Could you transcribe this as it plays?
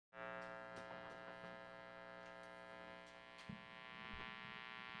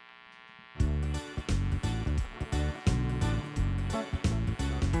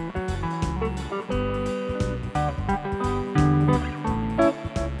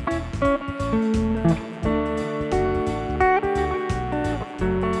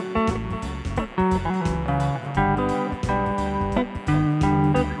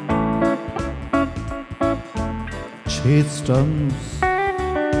सफेद स्टंप्स,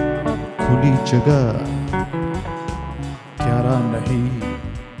 खुली जगह, ग्यारह नहीं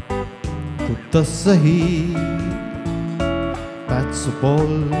तो 10 सही। बैट्स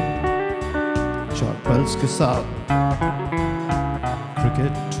बॉल, 4 बेल्स के साथ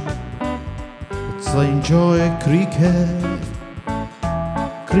cricket. Let's enjoy cricket.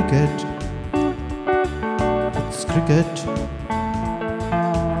 Cricket. It's cricket.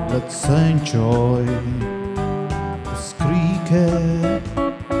 Let's enjoy this cricket.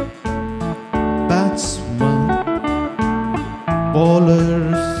 Batsmen,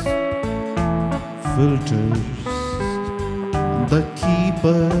 bowlers, fielders, the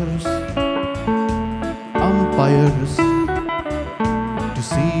keepers, umpires,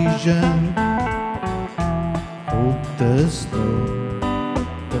 decision. Hope there's no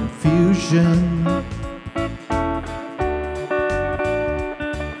confusion.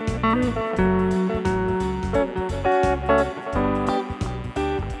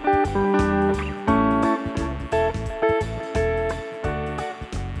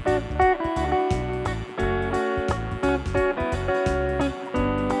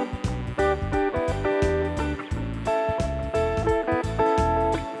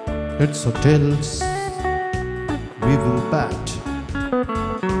 Heads or tails, we will bat.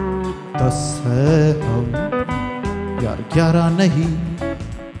 10 है हम, यार 11 नहीं।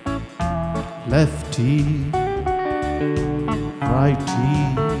 Lefty, righty,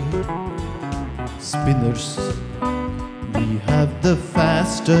 spinners, we have the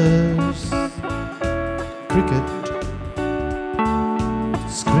fastest. Cricket,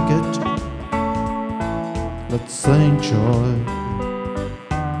 it's cricket. Let's enjoy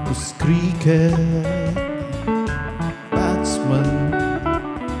this cricket. Batsmen,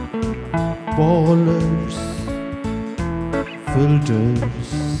 bowlers,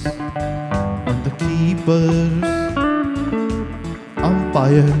 fielders, and the keepers,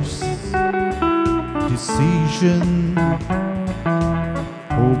 umpires, decision.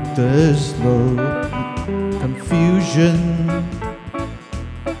 Hope there's no confusion.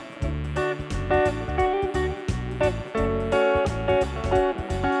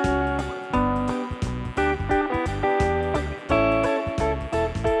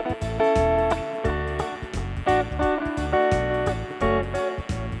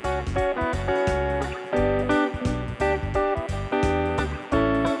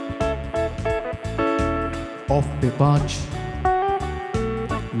 Off पे 5,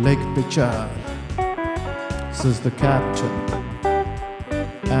 leg पे 4, says the captain.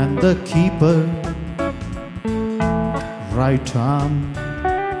 And the keeper, right arm,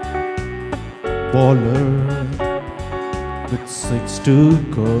 bowler, with 6 to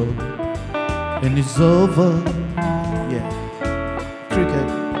go, and it's over. Yeah, cricket,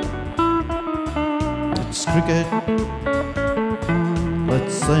 it's cricket.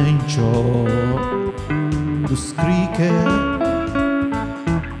 Let's enjoy this cricket.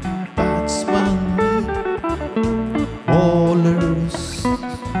 Batsmen, bowlers,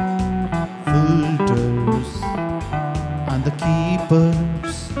 fielders, and the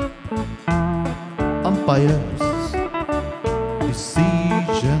keepers, umpires,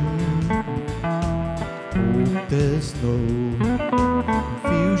 decision. Hope there's no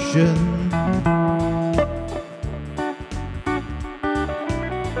confusion.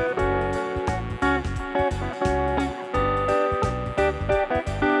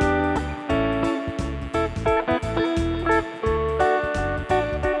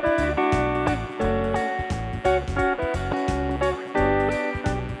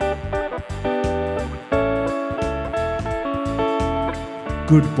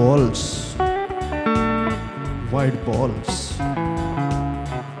 Good balls, wide balls,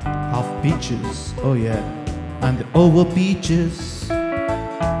 half pitches, oh yeah, and the over pitches,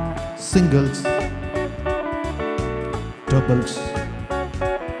 singles, doubles,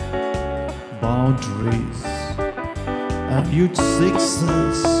 boundaries, and huge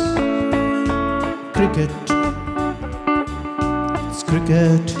sixes. Cricket, it's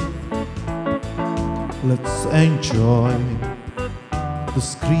cricket. Let's enjoy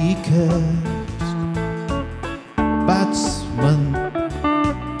this cricket. Batsmen,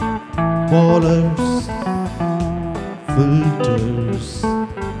 bowlers, fielders,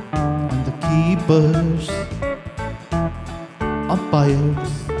 and the keepers,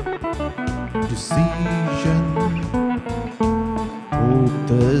 umpires, decision. Hope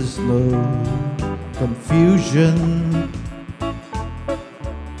there's no confusion.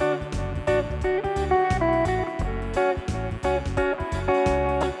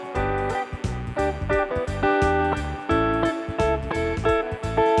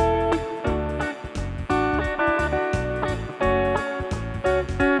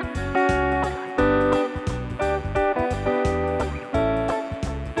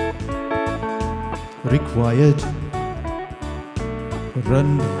 required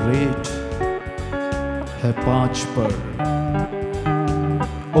run rate है 5 पर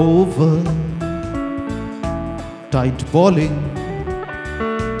over tight bowling,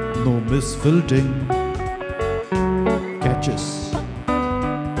 no misfielding, catches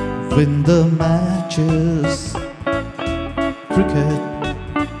win the matches. Cricket,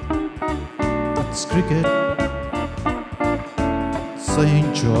 it's cricket, so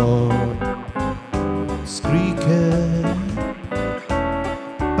enjoy. It's cricket.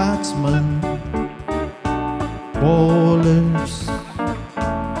 Batsmen, bowlers,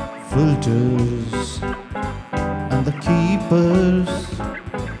 fielders, and the keepers,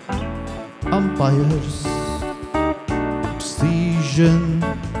 umpires, decision.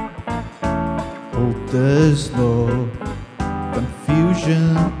 Hope there's no confusion.